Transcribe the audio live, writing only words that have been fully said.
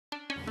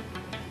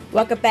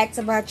Welcome back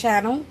to my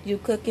channel, You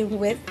Cooking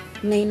with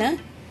Nina.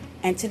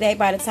 And today,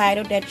 by the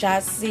title that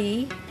y'all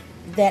see,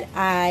 that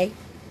I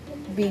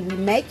be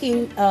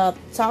making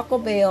Taco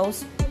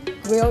Bell's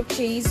grilled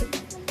cheese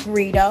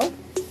burrito.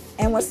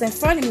 And what's in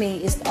front of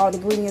me is all the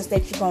ingredients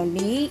that you're gonna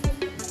need.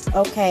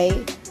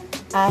 Okay,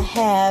 I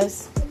have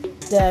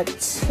the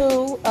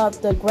 2 of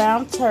the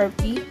ground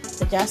turkey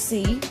that y'all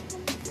see.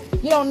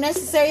 You don't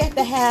necessarily have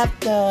to have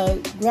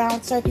the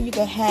ground turkey. You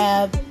can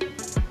have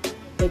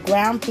the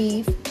ground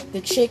beef, the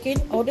chicken,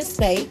 or the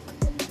steak.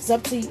 It's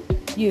up to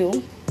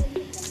you.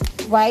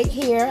 Right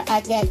here,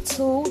 I got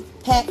 2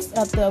 packs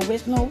of the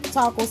original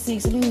taco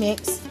seasoning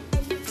mix.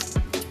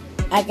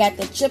 I got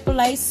the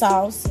Chipotle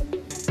sauce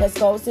that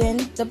goes in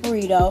the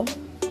burrito.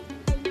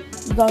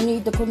 You're gonna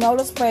need the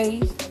canola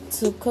spray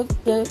to cook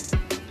to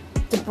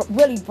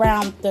really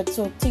brown the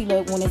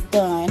tortilla when it's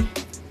done.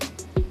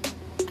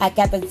 I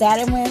got the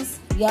Zadowin's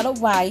yellow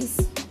rice.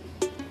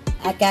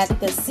 I got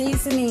the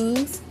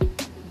seasonings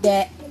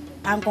that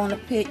I'm going to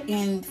put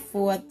in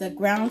for the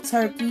ground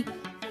turkey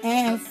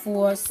and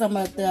for some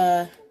of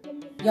the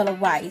yellow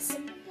rice.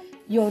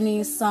 You'll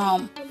need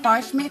some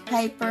parchment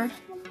paper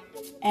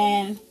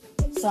and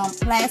some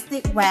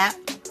plastic wrap.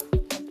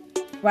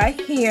 Right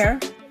here,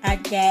 I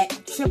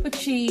got triple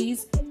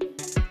cheese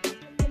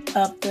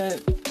of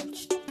the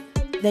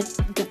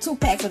 2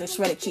 packs of the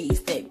shredded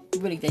cheese that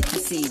you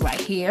see right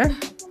here.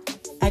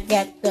 I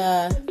got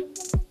the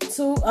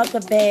 2 of the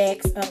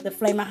bags of the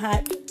Flamin'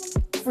 Hot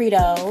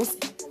Fritos.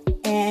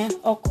 And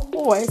of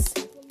course,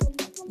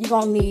 you're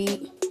gonna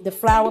need the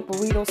flour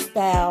burrito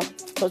style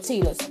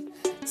tortillas.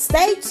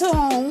 Stay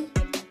tuned.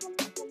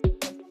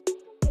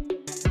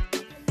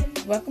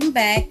 Welcome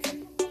back.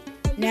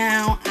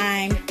 Now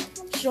I'm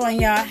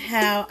showing y'all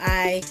how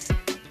I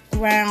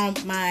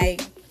ground my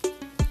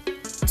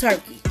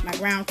turkey, my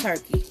ground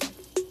turkey.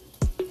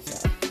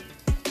 So,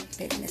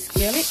 put in the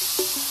skillet.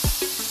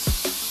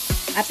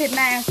 I put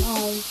mine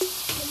on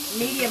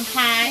medium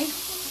high,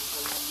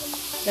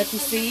 that you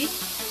see.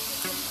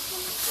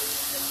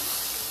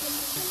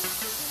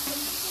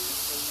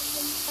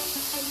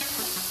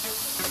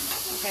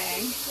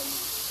 Okay.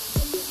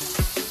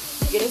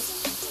 Get a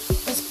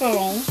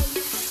spoon,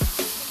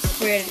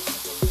 spread it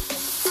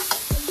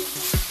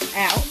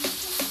out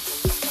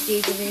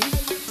evenly.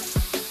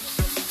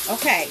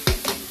 Okay.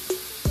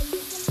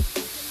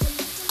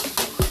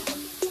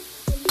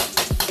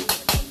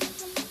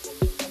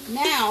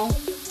 Now,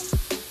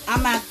 I'm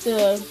about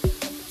to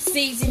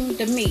season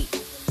the meat.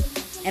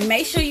 And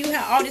make sure you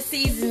have all the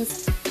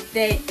seasons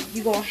that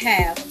you're going to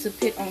have to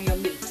put on your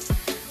meat.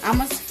 I'm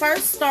going to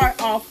first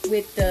start off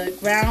with the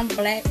ground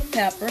black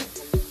pepper.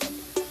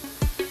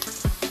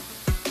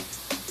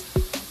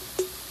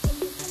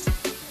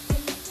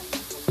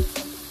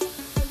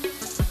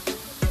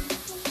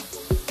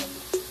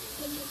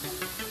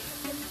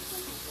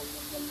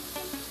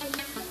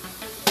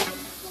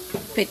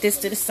 Put this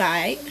to the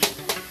side.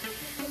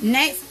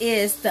 Next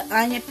is the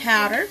onion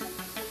powder.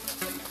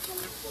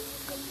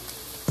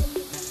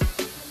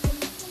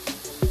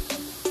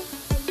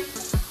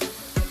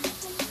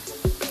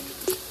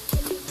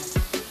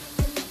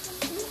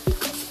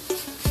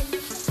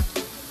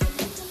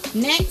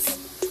 Next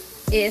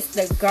is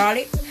the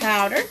garlic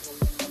powder.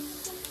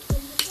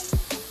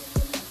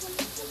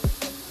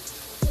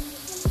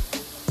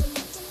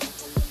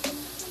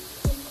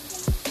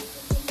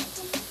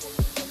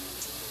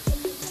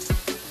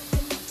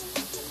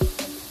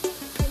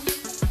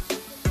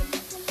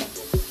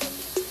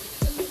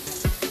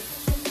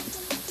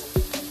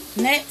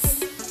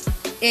 Next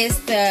is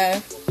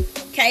the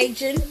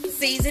Cajun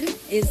season.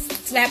 Is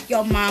Slap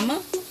Your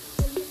Mama.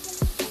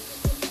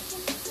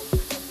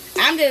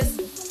 I'm just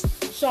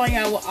showing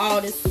y'all what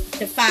all the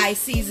 5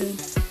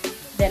 seasons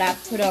that I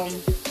put on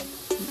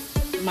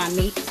my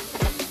meat.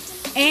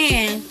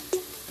 And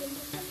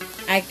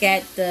I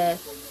got the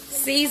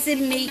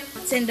seasoned meat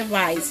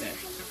tenderizer.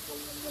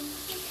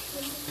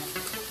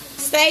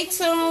 Stay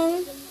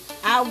tuned.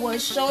 I will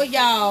show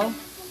y'all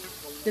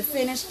the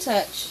finished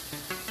touch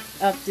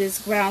of this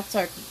ground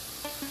turkey.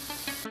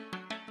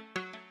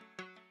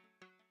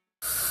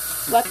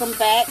 Welcome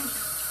back.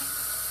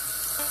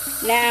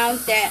 Now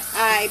that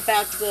I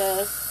about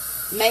to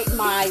make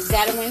my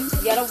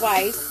Zadowin's yellow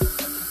rice,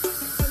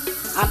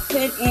 I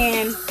put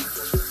in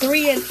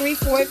 3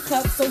 3/4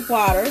 cups of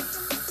water.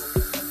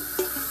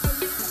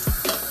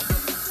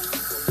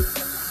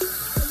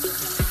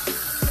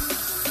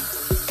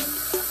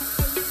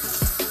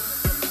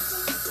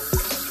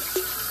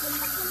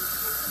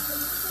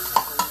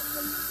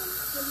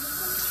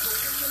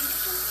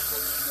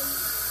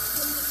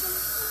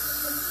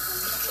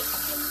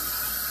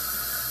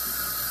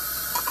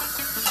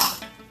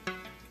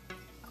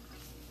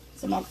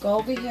 So I'm going to go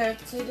over here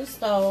to the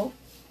stove.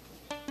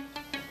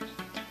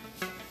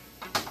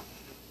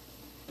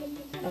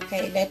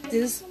 Okay, let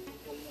this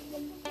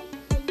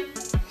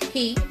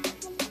heat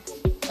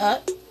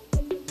up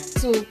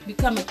to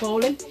become a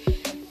golden.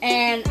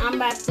 And I'm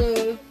about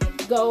to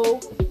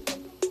go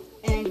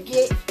and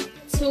get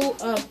 2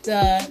 of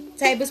the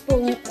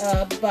tablespoons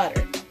of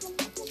butter.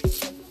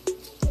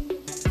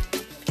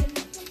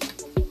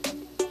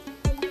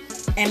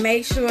 and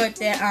make sure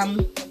that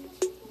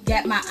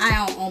got my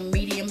eye on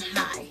medium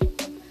high.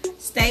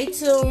 Stay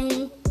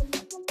tuned.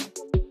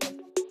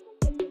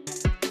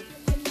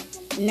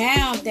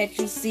 Now that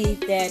you see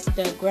that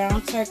the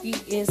ground turkey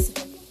is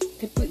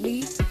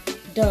completely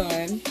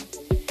done,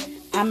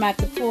 I'm about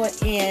to pour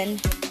in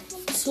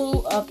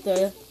 2 of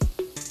the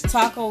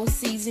taco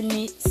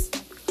seasonings.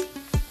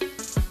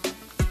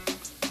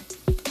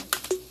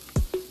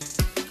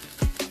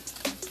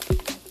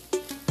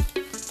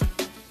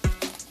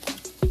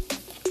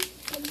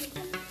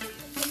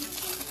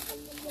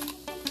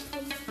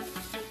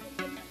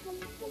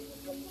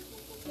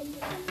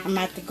 I'm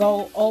about to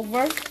go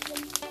over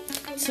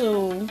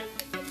to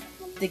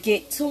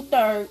get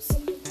 2/3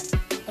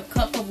 a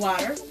cup of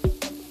water.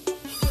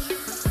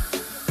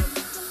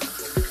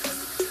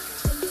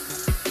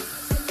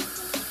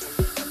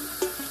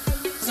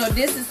 So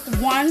this is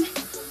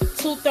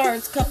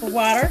 2/3 cup of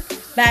water.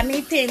 By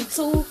me putting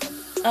 2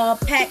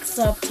 packs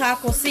of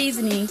taco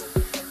seasoning,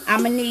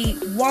 I'm gonna need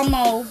 1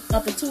 more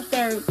of the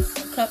 2/3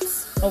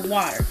 cups of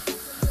water.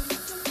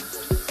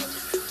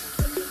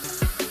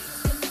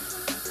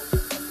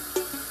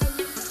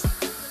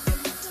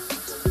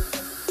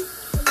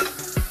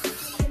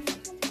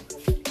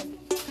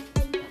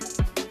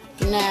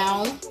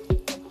 Now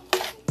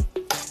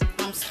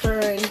I'm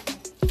stirring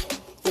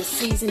the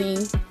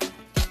seasoning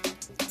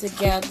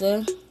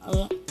together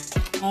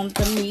on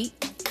the meat.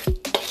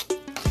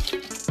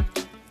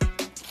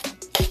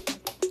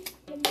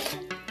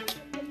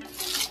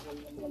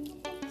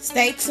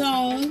 Stay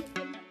tuned.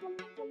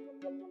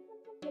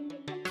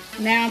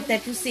 Now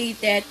that you see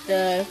that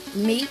the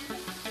meat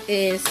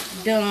is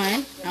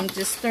done, I'm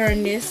just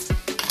stirring this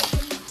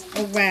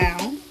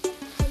around.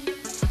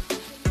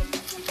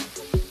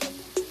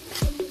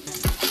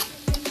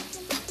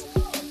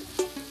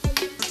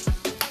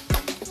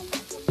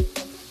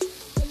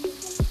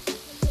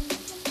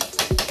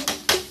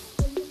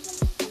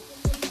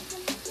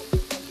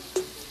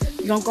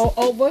 You're gonna go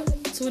over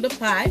to the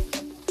pot.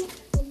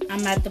 I'm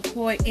about to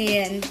pour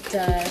in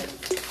the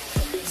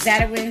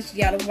Zatarain's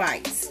yellow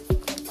rice.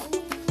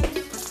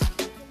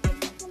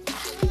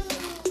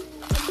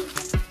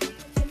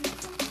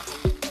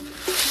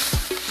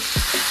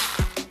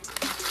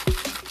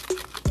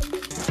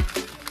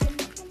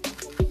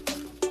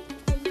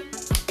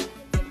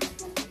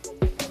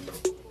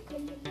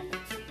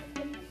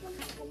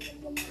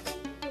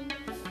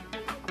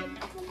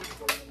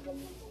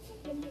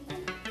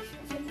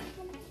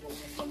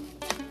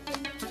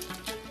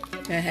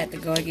 I had to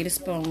go and get a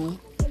spoon.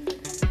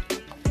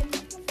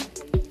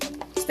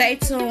 Stay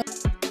tuned.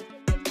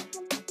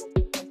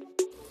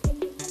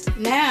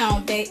 Now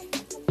that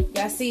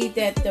y'all see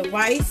that the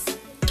rice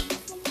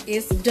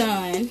is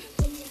done,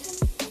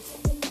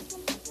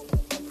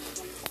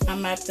 I'm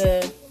about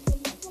to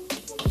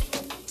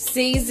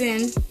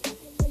season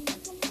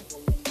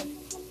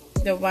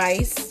the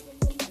rice.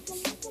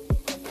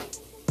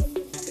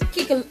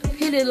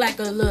 Hit it like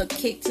a little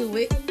kick to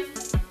it.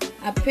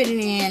 I put it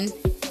in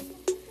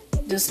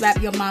the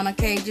Slap Your Mama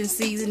Cajun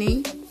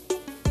seasoning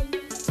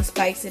to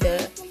spice it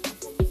up.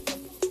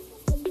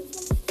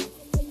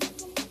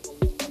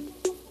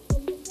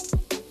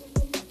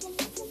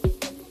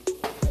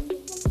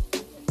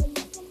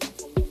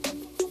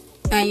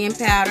 Onion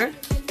powder.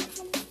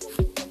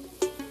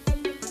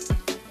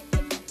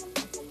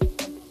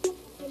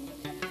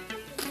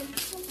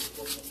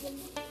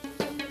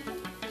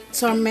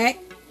 Turmeric.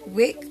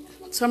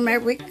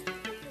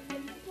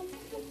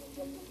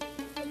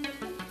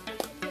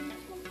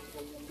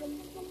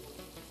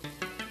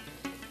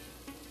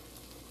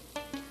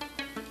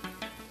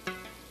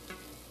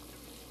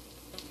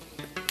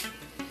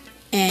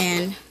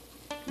 And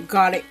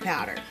garlic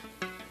powder.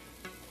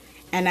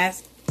 And I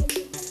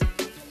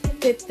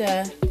put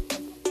the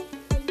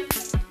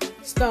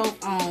stove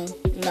on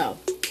low.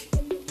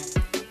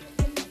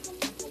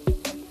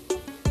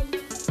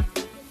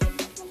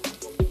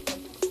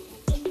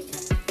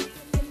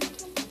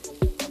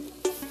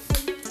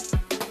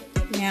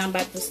 Now I'm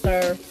about to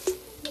stir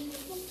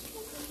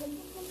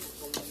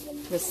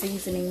the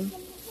seasoning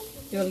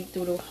really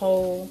through the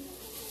whole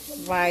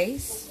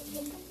rice.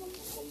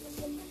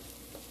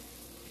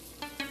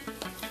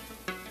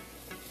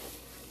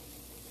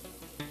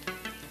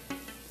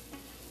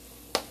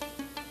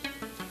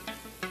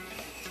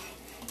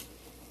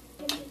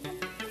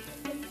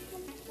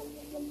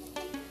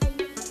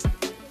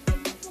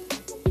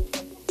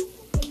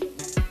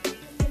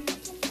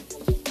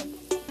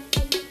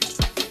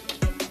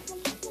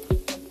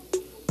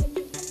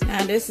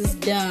 Now this is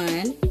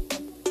done.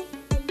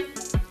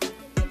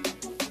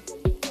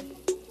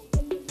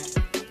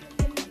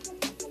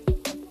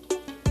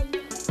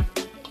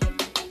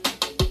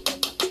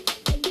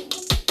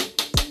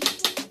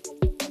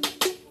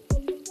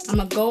 I'm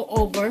gonna go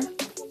over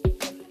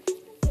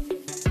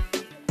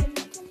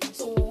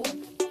to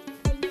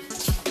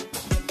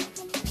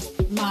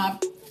my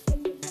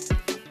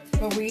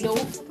burrito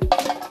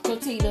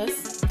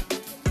tortillas.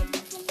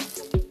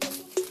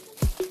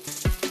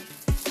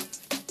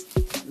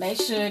 Make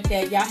sure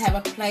that y'all have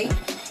a plate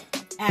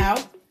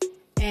out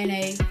in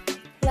a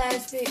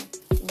plastic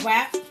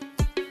wrap.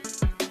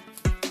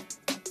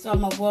 So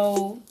I'm gonna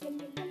roll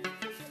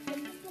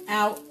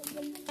out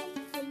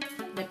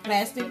the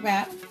plastic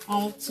wrap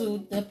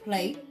onto the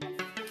plate.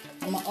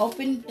 I'm gonna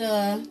open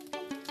the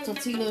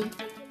tortilla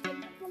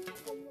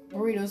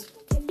burritos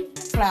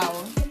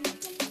flour,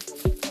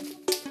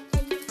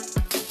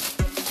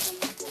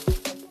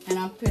 and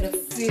I'll put a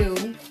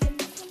few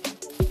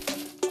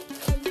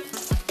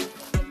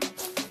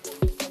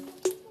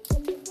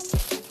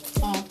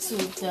onto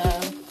the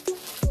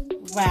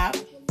wrap.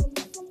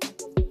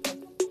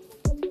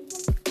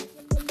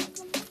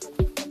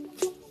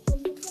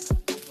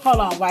 Hold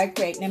on, right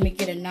quick. Let me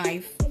get a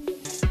knife.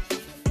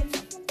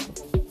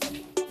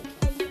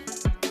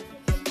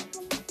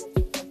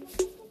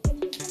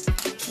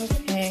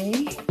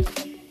 Okay.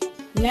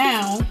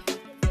 Now,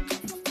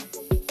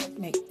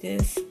 make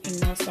this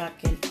enough so I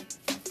can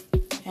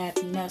have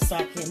enough so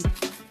I can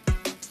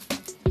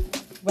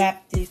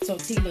wrap these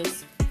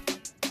tortillas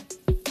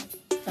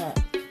up.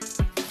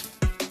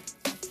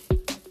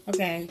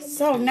 Okay,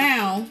 so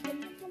now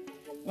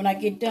when I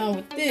get done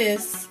with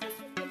this,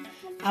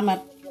 I'm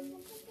gonna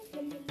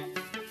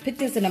put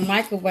this in the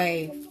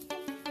microwave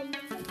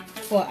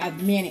for a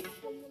minute.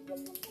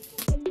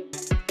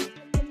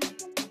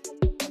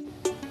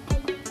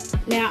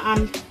 Now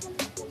I'm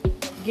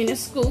getting a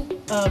scoop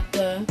of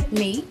the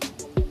meat,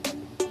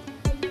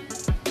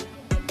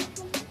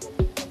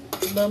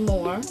 a little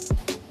more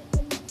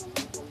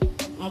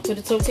onto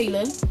the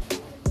tortilla.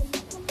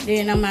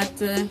 Then I'm about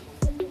to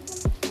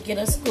get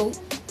a scoop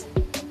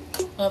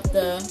of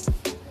the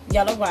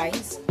yellow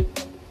rice.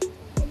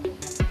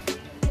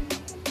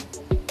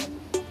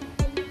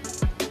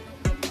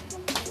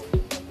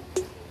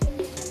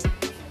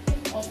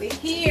 Over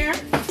here,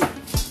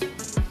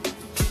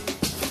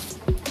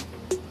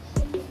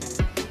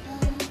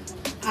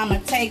 I'm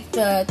going to take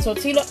the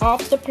tortilla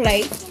off the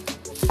plate,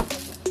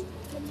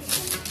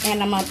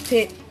 and I'm going to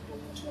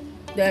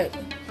put the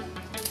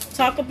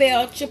Taco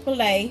Bell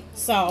Chipotle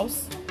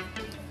sauce.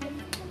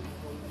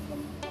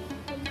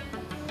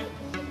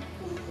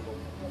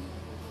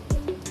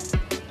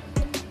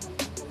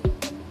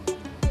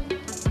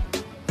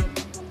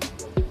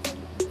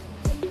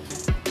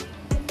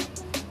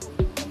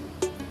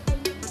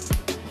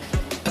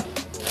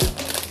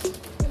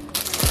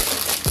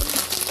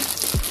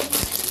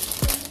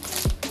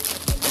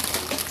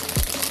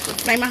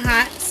 Flame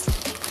hot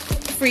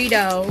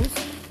Fritos.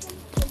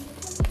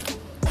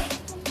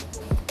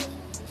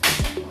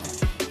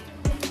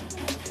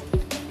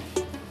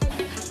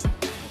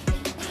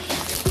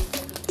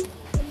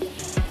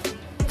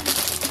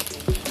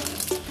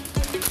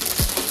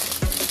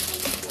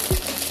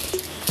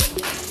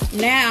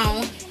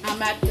 Now I'm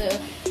about to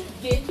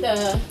get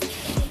the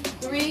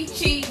 3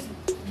 cheese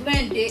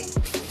blended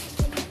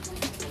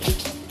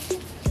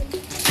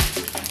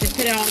to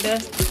put it on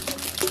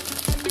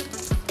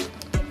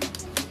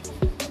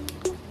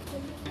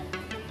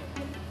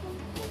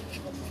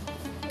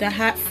the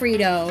hot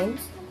Fritos.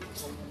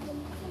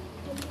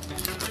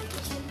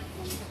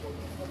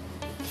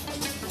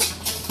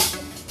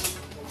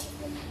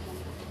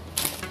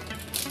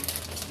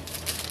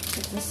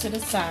 Put this to the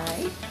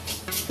side.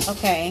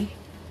 Okay.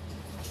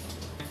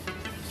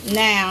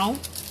 Now,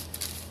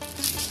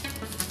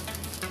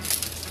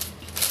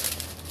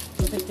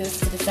 put this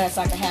to the side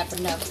so I can have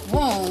enough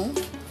room.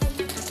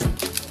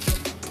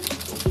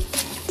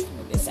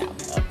 Move this out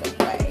of the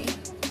way.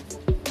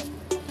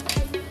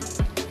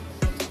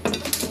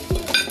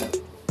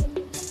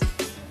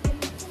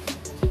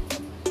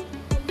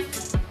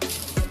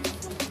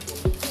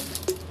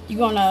 You're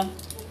gonna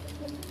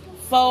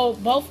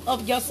fold both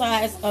of your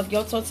sides of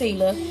your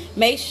tortilla.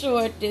 Make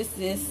sure this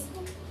is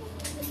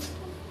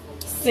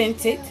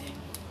scented.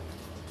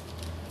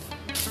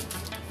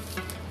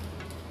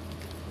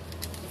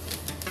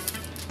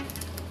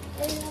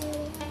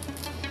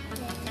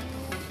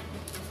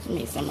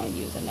 I'm gonna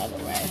use another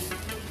way.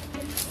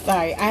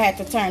 Sorry, I had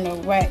to turn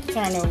around.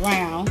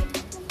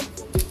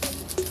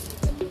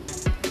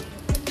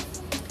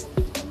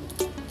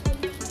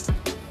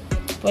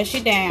 Push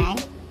it down.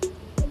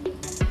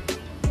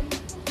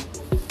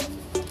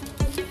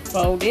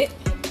 Fold it.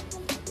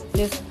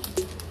 Just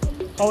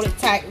hold it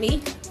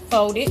tightly.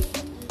 Fold it.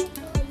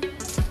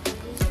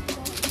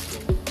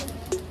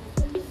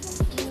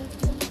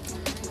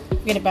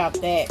 Get about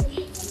that.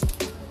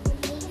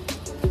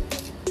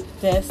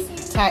 Just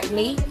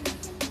tightly.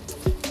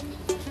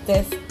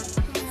 Just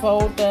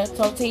fold the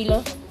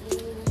tortilla.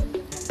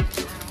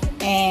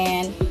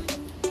 And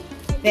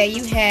there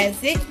you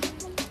have it.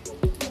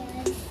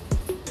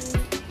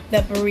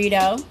 The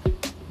burrito.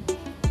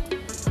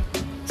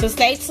 So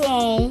stay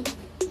tuned.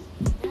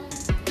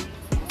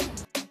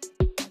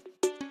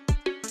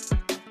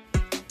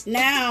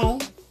 Now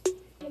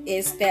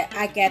is that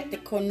I got the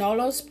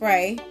canola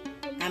spray.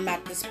 I'm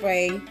about to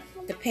spray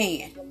the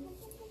pan.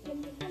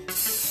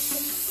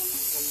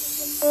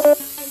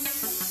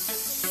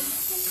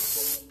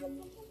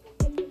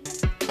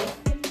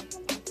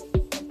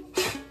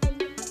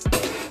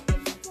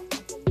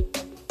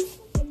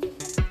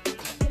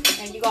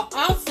 And you're going to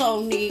also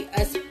also need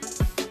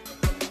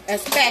a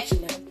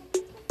spatula.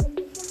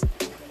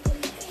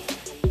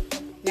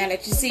 Now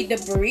that you see the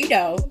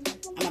burrito,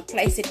 I'm going to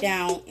place it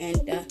down in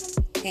the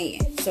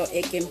pan so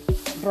it can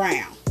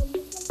brown.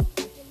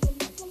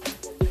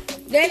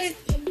 Let it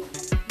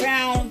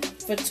brown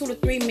for 2 to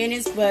 3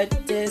 minutes,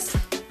 but just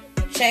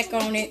check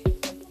on it.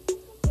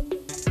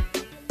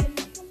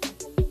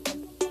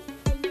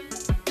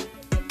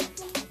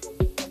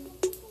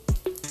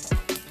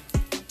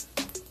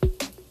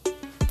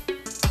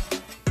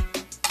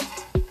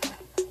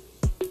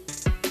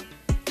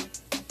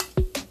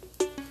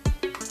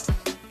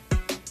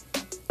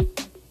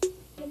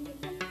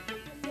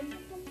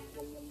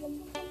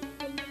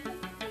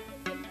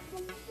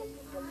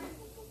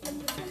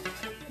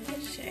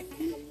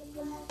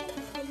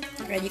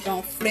 Okay, you're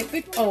gonna flip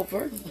it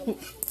over.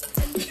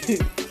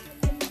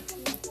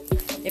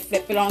 And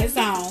flip it on its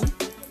own.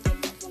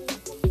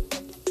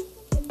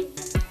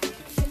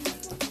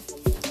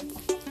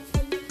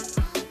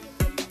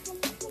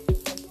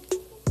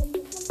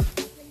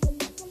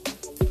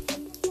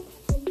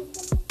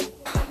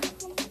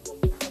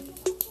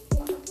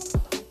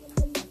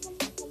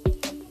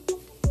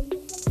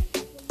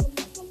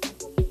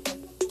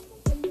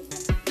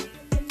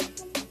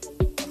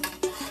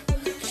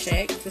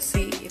 Check to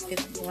see if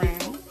it's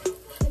brown.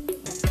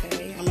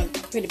 Okay, I'm gonna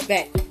put it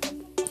back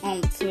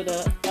onto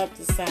the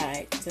other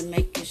side to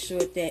make sure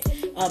that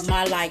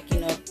my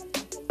liking of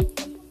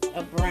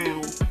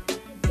brown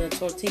the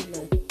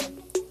tortilla.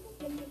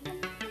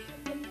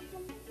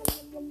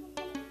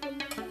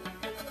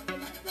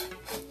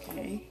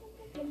 Okay.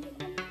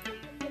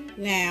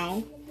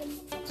 Now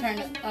turn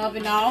the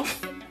oven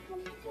off.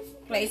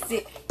 Place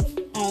it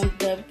on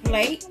the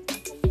plate.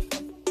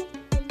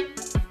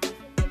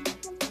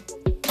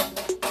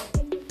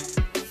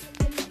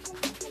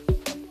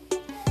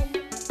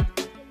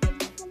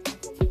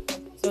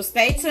 So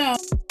stay tuned.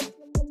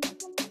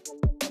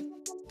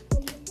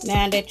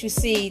 Now that you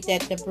see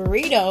that the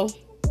burrito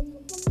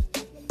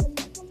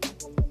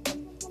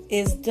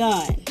is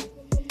done,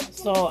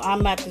 so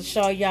I'm about to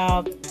show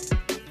y'all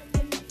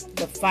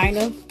the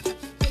final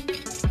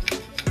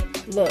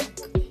look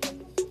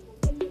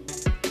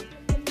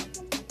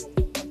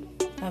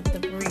of the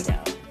burrito.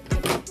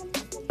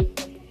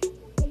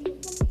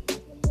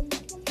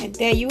 And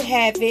there you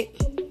have it,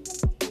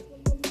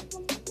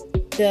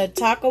 the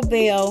Taco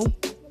Bell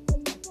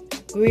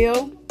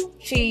grilled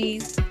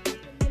cheese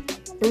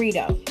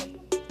burrito.